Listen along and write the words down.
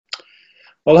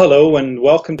Well, hello and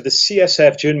welcome to the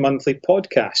CSF June monthly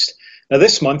podcast. Now,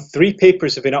 this month, 3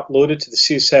 papers have been uploaded to the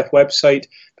CSF website,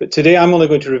 but today I'm only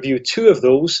going to review 2 of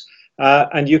those,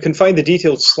 and you can find the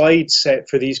detailed slide set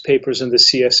for these papers on the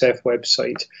CSF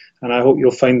website, and I hope you'll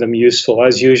find them useful.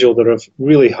 As usual, they're of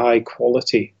really high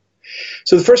quality.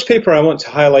 So the first paper I want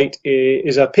to highlight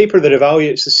is a paper that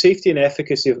evaluates the safety and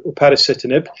efficacy of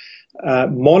upadacitinib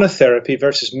monotherapy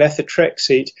versus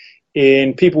methotrexate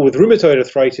in people with rheumatoid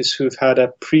arthritis who've had a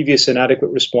previous inadequate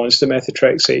response to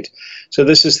methotrexate. So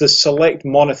this is the SELECT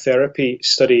monotherapy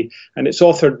study, and it's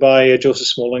authored by Josef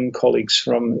Smolen colleagues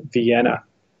from Vienna.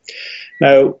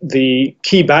 Now, the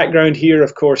key background here,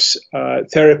 of course,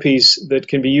 therapies that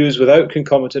can be used without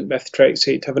concomitant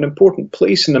methotrexate have an important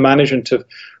place in the management of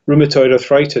rheumatoid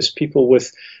arthritis. People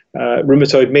with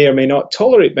rheumatoid may or may not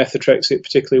tolerate methotrexate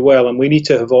particularly well, and we need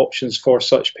to have options for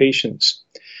such patients.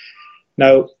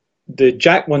 Now, the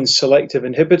JAK1 selective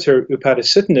inhibitor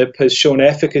upadacitinib has shown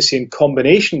efficacy in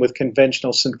combination with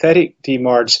conventional synthetic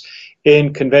DMARDs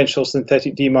in conventional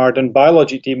synthetic DMARD and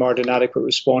biologic DMARD inadequate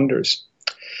responders.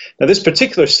 Now, this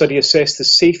particular study assessed the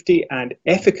safety and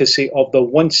efficacy of the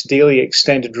once-daily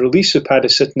extended-release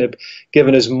upadacitinib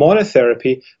given as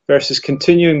monotherapy versus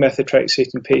continuing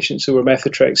methotrexate in patients who were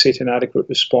methotrexate inadequate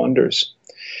responders.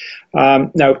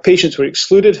 Now, patients were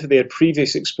excluded if they had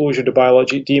previous exposure to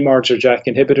biologic DMARDs or JAK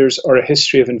inhibitors or a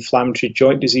history of inflammatory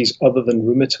joint disease other than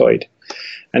rheumatoid.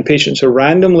 And patients are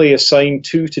randomly assigned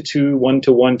 2-to-2,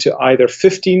 1-to-1 to either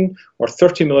 15 or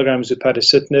 30 milligrams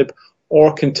upadacitinib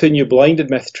or continue blinded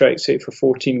methotrexate for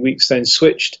 14 weeks, then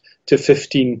switched to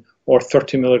 15 or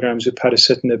 30 milligrams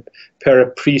upadacitinib per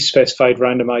a pre-specified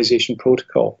randomization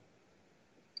protocol.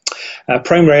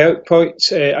 Primary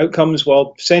outcomes,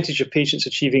 well, percentage of patients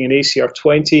achieving an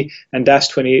ACR20 and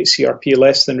DAS28 CRP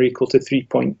less than or equal to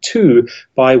 3.2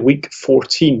 by week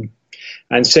 14.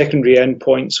 And secondary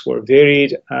endpoints were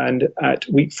varied, and at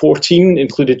week 14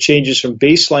 included changes from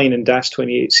baseline in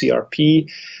DAS28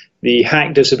 CRP, the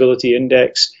HAQ Disability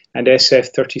Index, and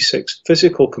SF36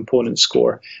 physical component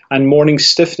score, and morning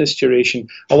stiffness duration,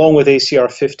 along with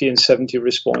ACR 50 and 70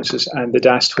 responses, and the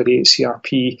DAS28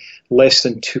 CRP less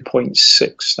than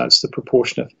 2.6. That's the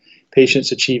proportion of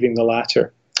patients achieving the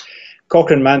latter.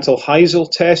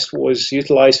 Cochrane-Mantel-Heisel test was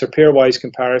utilized for pairwise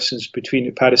comparisons between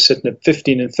upadacitinib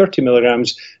 15 and 30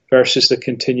 milligrams versus the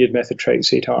continued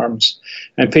methotrexate arms.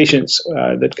 And patients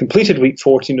that completed week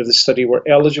 14 of the study were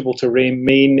eligible to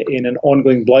remain in an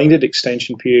ongoing blinded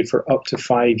extension period for up to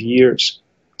 5 years.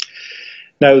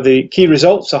 Now, the key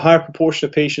results: a higher proportion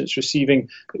of patients receiving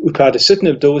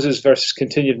upadacitinib doses versus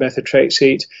continued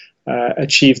methotrexate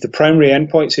achieved the primary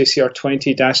endpoints,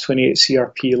 ACR20, DAS28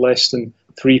 CRP less than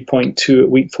 3.2 at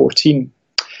week 14.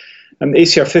 And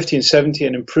ACR 50 and 70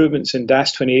 and improvements in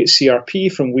DAS28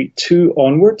 CRP from week 2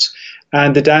 onwards,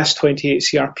 and the DAS28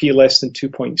 CRP less than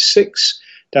 2.6,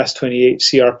 DAS28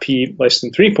 CRP less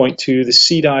than 3.2, the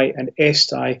CDAI and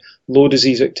SDAI low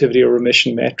disease activity or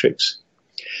remission metrics.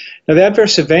 Now, the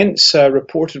adverse events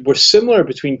reported were similar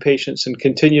between patients in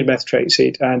continued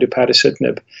methotrexate and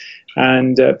upadacitinib,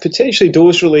 and potentially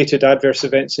dose-related adverse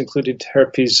events included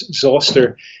herpes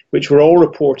zoster, which were all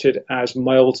reported as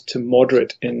mild to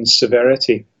moderate in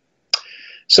severity.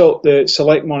 So the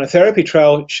SELECT monotherapy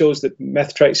trial shows that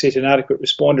methotrexate inadequate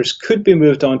responders could be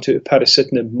moved on to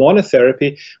upadacitinib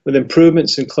monotherapy with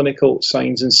improvements in clinical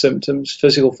signs and symptoms,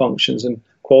 physical functions, and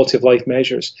quality of life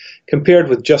measures, compared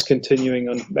with just continuing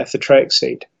on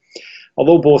methotrexate.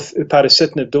 Although both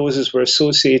upadacitinib doses were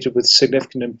associated with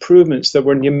significant improvements, there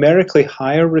were numerically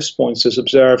higher responses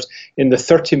observed in the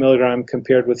 30 milligram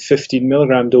compared with 15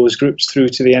 milligram dose groups through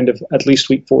to the end of at least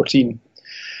week 14.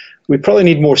 We probably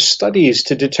need more studies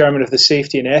to determine if the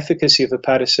safety and efficacy of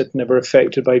upadacitinib are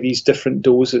affected by these different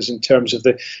doses in terms of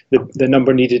the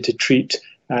number needed to treat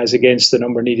as against the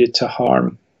number needed to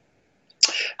harm.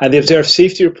 And the observed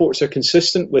safety reports are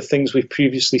consistent with things we've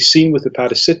previously seen with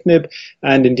upadacitinib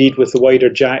and indeed with the wider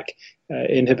JAK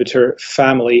inhibitor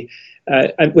family.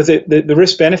 And with the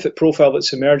risk-benefit profile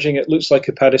that's emerging, it looks like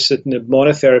upadacitinib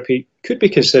monotherapy could be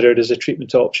considered as a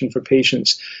treatment option for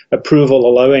patients, approval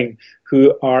allowing,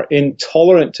 who are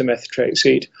intolerant to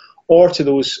methotrexate, or to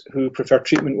those who prefer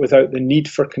treatment without the need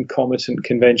for concomitant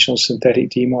conventional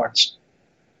synthetic DMARDs.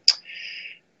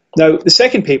 Now, the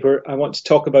second paper I want to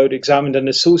talk about examined an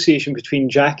association between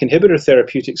JAK inhibitor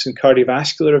therapeutics and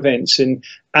cardiovascular events in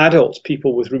adult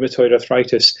people with rheumatoid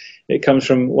arthritis. It comes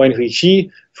from Wenhui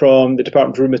from the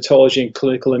Department of Rheumatology and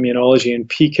Clinical Immunology in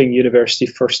Peking University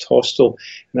First Hospital,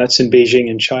 and that's in Beijing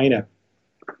in China.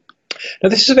 Now,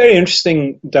 this is a very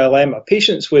interesting dilemma.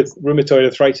 Patients with rheumatoid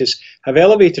arthritis have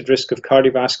elevated risk of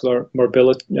cardiovascular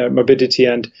morbidity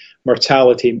and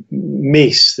mortality,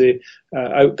 MACE, the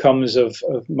outcomes of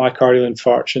myocardial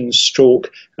infarction,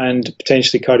 stroke, and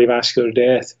potentially cardiovascular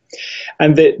death.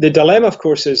 And the dilemma, of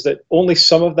course, is that only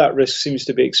some of that risk seems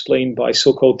to be explained by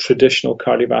so-called traditional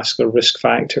cardiovascular risk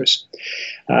factors.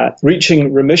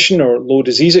 Reaching remission or low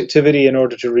disease activity in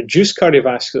order to reduce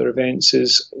cardiovascular events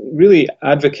is really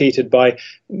advocated by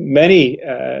many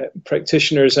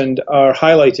practitioners and are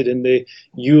highlighted in the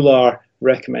EULAR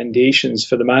recommendations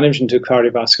for the management of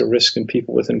cardiovascular risk in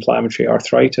people with inflammatory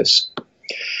arthritis.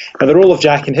 Now, the role of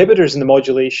JAK inhibitors in the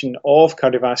modulation of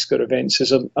cardiovascular events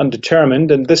is undetermined,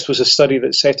 and this was a study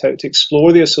that set out to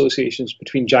explore the associations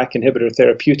between JAK inhibitor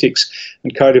therapeutics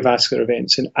and cardiovascular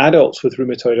events in adults with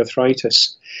rheumatoid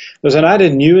arthritis. There's an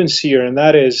added nuance here, and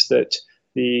that is that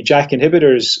the JAK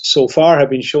inhibitors so far have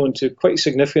been shown to quite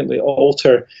significantly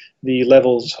alter the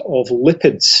levels of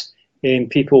lipids in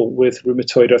people with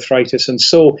rheumatoid arthritis. And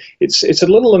so it's a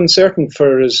little uncertain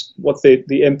for us what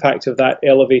the impact of that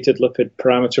elevated lipid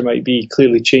parameter might be.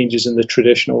 Clearly changes in the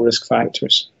traditional risk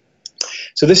factors.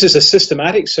 So this is a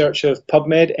systematic search of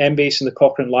PubMed, Embase and the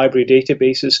Cochrane Library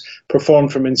databases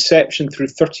performed from inception through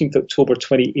 13th October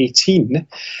 2018.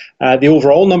 The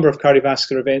overall number of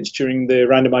cardiovascular events during the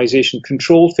randomization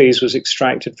control phase was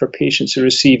extracted for patients who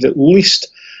received at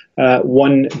least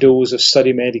one dose of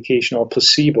study medication or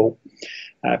placebo.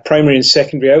 Primary and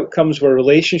secondary outcomes were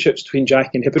relationships between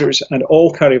JAK inhibitors and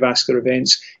all cardiovascular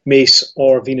events, MACE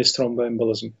or venous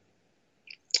thromboembolism.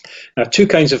 Now, two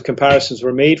kinds of comparisons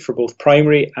were made for both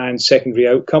primary and secondary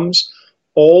outcomes,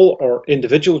 all or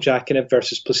individual JAK inhib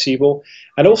versus placebo,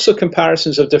 and also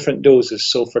comparisons of different doses.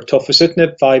 So for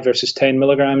tofacitinib, 5 versus 10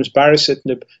 milligrams,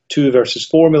 baricitinib, 2 versus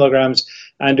 4 milligrams,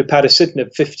 and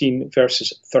upadacitinib, 15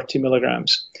 versus 30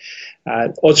 milligrams.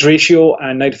 Odds ratio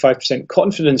and 95%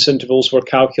 confidence intervals were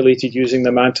calculated using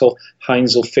the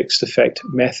Mantel-Haenszel fixed effect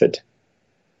method.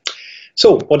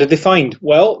 So, what did they find?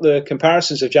 Well, the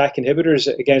comparisons of JAK inhibitors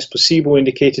against placebo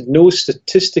indicated no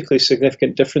statistically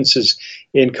significant differences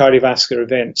in cardiovascular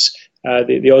events.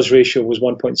 The odds ratio was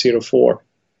 1.04.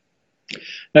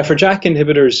 Now, for JAK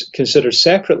inhibitors considered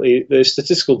separately, the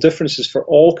statistical differences for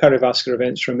all cardiovascular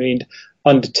events remained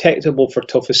undetectable for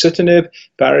tofacitinib,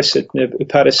 baricitinib,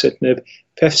 upadacitinib,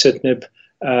 pefcitinib,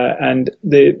 and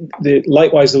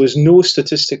likewise, there was no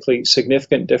statistically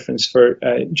significant difference for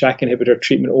JAK inhibitor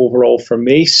treatment overall for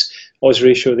MACE, odds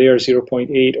ratio there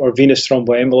 0.8, or venous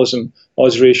thromboembolism,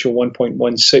 odds ratio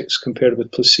 1.16 compared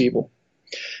with placebo.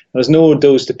 There's no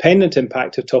dose-dependent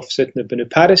impact of tofacitinib and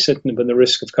upadacitinib on the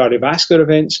risk of cardiovascular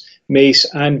events, MACE,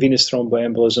 and venous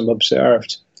thromboembolism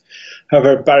observed.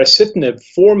 However, baricitinib,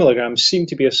 4 milligrams, seemed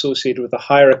to be associated with a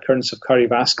higher occurrence of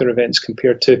cardiovascular events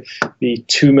compared to the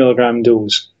 2 milligram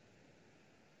dose.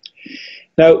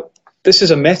 Now, this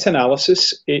is a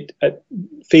meta-analysis. It, at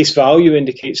face value,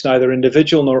 indicates neither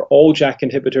individual nor all JAK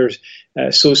inhibitors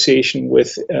association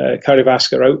with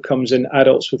cardiovascular outcomes in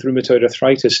adults with rheumatoid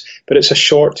arthritis, but it's a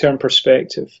short-term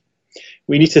perspective.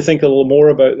 We need to think a little more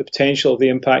about the potential of the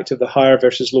impact of the higher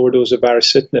versus lower dose of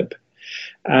baricitinib.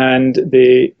 And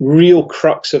the real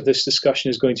crux of this discussion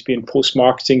is going to be in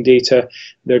post-marketing data.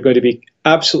 They're going to be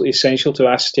absolutely essential to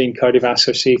ascertain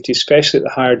cardiovascular safety, especially at the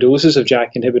higher doses of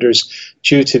JAK inhibitors,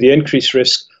 due to the increased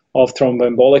risk of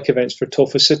thromboembolic events for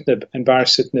tofacitinib and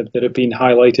baricitinib that have been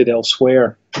highlighted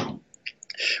elsewhere.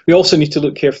 We also need to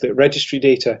look carefully at registry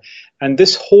data. And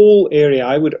this whole area,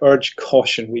 I would urge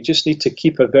caution. We just need to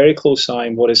keep a very close eye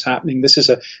on what is happening. This is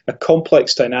a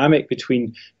complex dynamic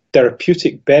between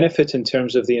therapeutic benefit in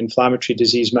terms of the inflammatory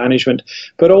disease management,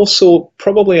 but also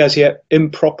probably as yet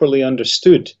improperly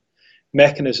understood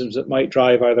mechanisms that might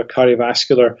drive either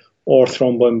cardiovascular or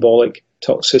thromboembolic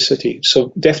toxicity.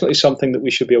 So definitely something that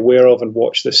we should be aware of and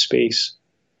watch this space.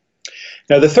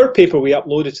 Now, the third paper we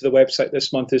uploaded to the website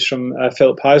this month is from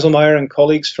Philipp Heiselmeier and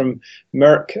colleagues from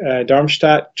Merck,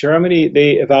 Darmstadt, Germany.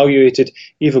 They evaluated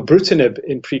evobrutinib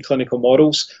in preclinical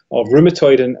models of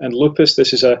rheumatoid and lupus.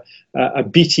 This is a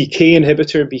BTK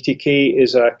inhibitor. BTK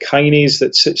is a kinase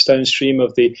that sits downstream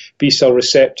of the B-cell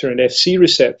receptor and FC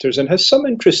receptors and has some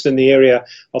interest in the area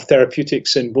of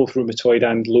therapeutics in both rheumatoid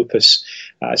and lupus.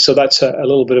 So that's a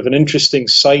little bit of an interesting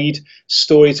side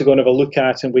story to go and have a look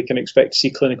at, and we can expect to see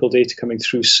clinical data coming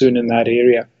through soon in that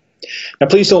area. Now,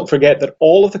 please don't forget that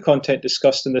all of the content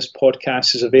discussed in this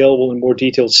podcast is available in more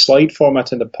detailed slide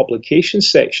format in the publications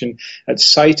section at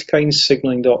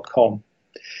cytokinesignaling.com.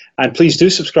 And please do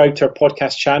subscribe to our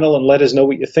podcast channel and let us know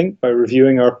what you think by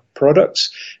reviewing our products,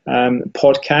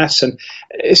 podcasts, and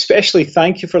especially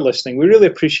thank you for listening. We really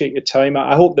appreciate your time.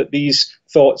 I hope that these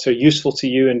thoughts are useful to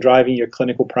you in driving your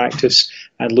clinical practice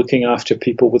and looking after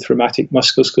people with rheumatic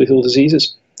musculoskeletal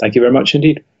diseases. Thank you very much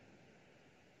indeed.